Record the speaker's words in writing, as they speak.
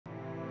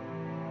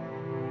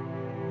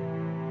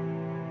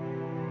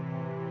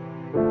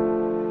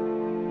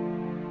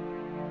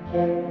Those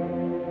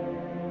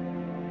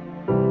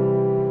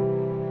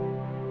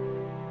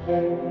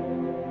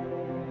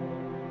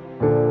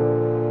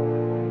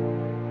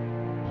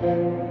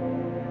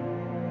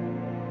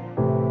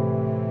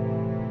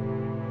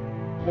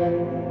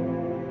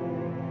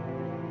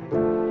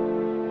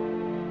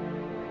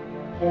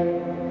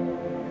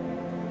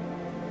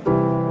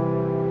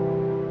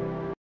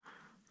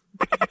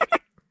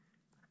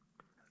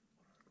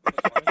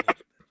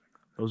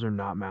are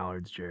not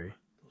mallards, Jerry.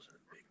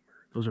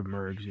 Those are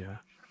mergs, yeah.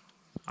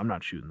 I'm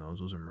not shooting those.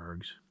 Those are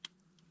mergs.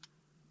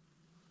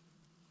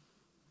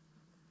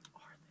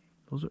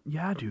 Those are,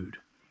 yeah, dude.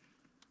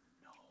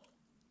 No.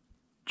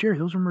 Jerry,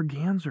 those are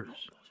mergansers. No,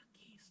 those are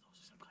geese. Those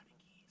are some kind of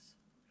geese.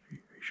 Are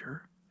you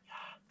sure? Yeah.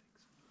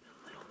 They're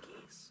little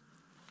geese.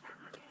 They're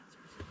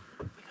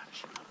mergansers. We gotta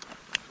shoot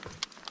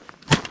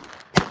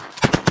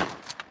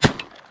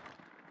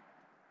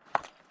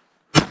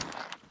them.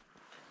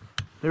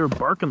 They were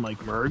barking like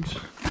mergs.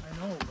 I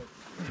know, but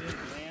did it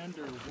land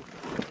or...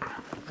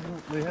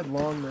 They had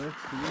long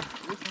necks too.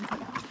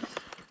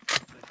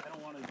 I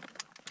don't want to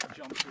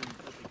jump through and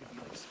they could be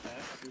like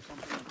specks or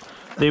something like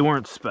that. They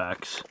weren't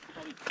specks.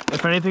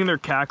 If anything, they're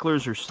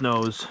cacklers or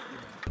snows.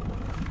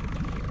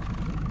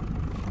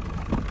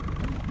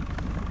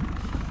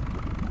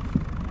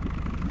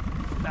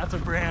 That's a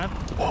Brant.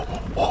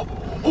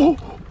 Oh,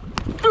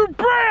 they're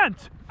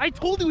Brant! I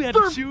told you we had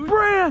to shoot. They're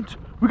Brant!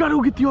 We gotta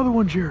go get the other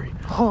one, Jerry.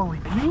 Holy,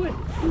 I knew it.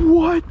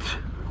 What?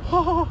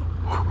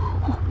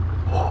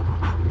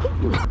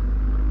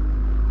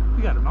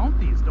 We gotta mount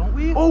these, don't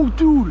we? Oh,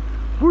 dude,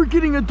 we're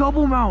getting a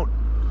double mount.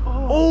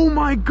 Oh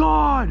my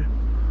God.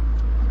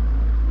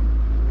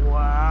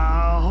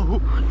 Wow.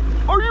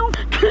 Are you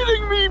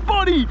kidding me,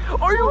 buddy?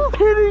 Are you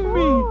kidding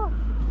me?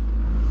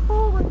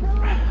 Oh my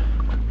God.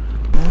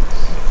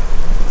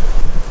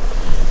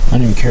 I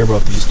don't even care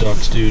about these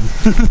ducks, dude. Are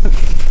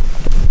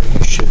you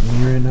shitting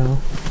me right now?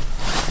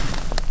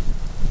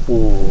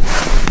 Oh.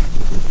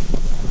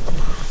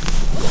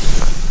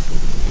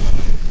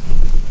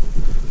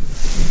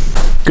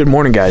 Good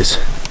morning, guys.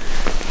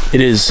 It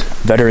is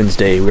Veterans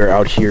Day. We are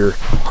out here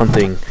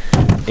hunting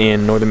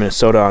in northern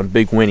Minnesota on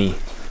Big Winnie.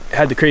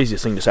 Had the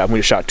craziest thing just happen. We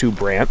just shot 2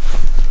 Brant.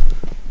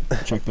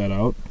 Check that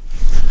out.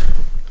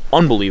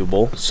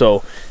 Unbelievable. So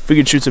if we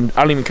could shoot some,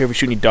 I don't even care if we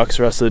shoot any ducks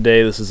the rest of the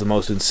day. This is the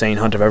most insane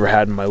hunt I've ever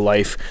had in my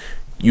life.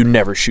 You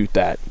never shoot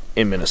that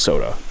in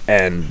Minnesota.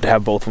 And to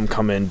have both of them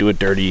come in, do it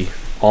dirty,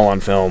 all on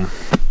film.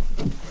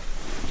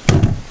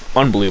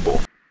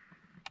 Unbelievable.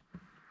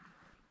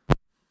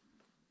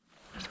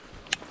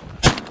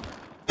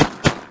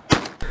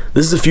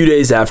 This is a few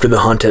days after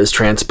the hunt has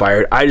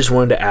transpired. I just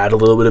wanted to add a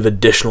little bit of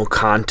additional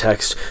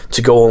context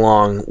to go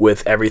along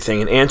with everything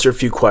and answer a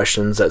few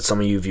questions that some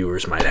of you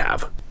viewers might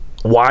have.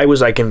 Why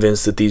was I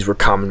convinced that these were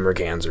common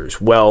mergansers?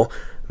 Well,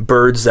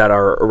 birds that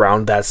are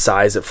around that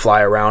size that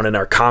fly around and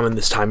are common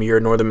this time of year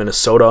in northern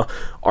Minnesota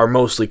are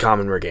mostly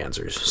common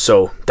mergansers.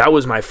 So that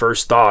was my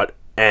first thought,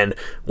 and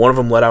one of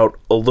them let out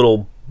a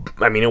little,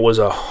 I mean, it was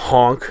a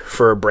honk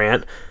for a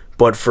Brant,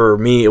 but for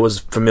me, it was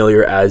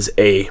familiar as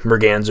a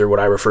merganser, what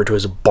I refer to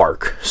as a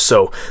bark.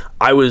 So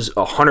I was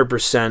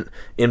 100%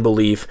 in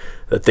belief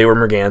that they were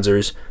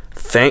mergansers.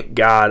 Thank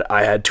God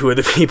I had 2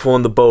 other people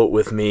in the boat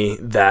with me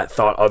that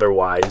thought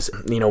otherwise.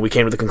 You know, we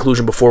came to the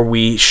conclusion before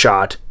we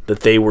shot that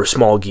they were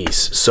small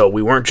geese. So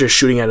we weren't just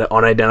shooting at an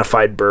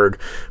unidentified bird.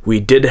 We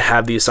did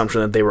have the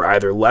assumption that they were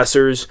either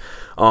lessers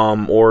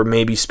or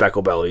maybe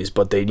speckle bellies,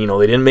 but they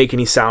didn't make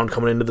any sound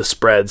coming into the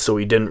spread, so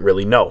we didn't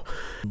really know.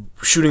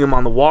 Shooting them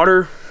on the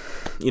water,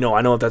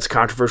 I know that's a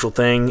controversial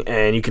thing,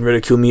 and you can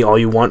ridicule me all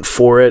you want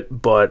for it,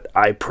 but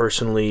I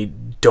personally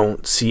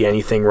don't see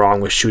anything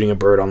wrong with shooting a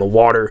bird on the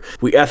water.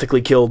 We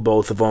ethically killed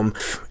both of them.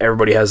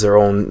 Everybody has their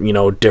own,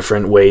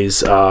 different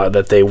ways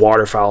that they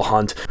waterfowl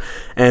hunt,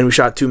 and we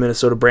shot 2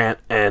 Minnesota Brant,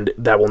 and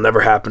that will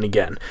never happen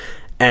again.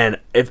 And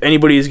if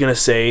anybody is going to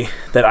say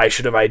that I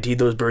should have ID'd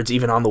those birds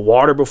even on the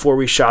water before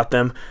we shot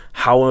them,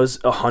 how was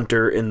a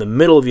hunter in the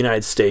middle of the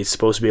United States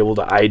supposed to be able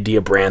to ID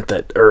a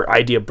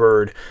ID a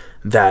bird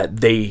that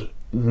they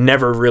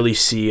never really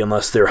see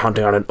unless they're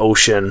hunting on an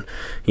ocean,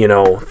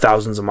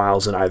 thousands of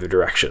miles in either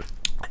direction?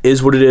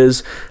 Is what it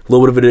is. A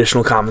little bit of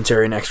additional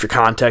commentary and extra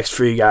context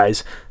for you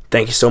guys.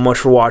 Thank you so much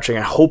for watching.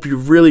 I hope you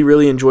really,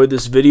 really enjoyed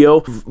this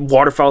video.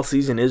 Waterfowl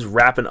season is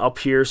wrapping up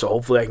here, so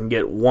hopefully I can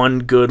get one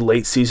good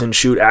late season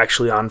shoot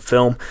actually on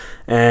film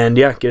and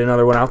yeah, get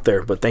another one out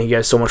there. But thank you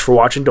guys so much for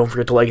watching. Don't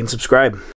forget to like and subscribe.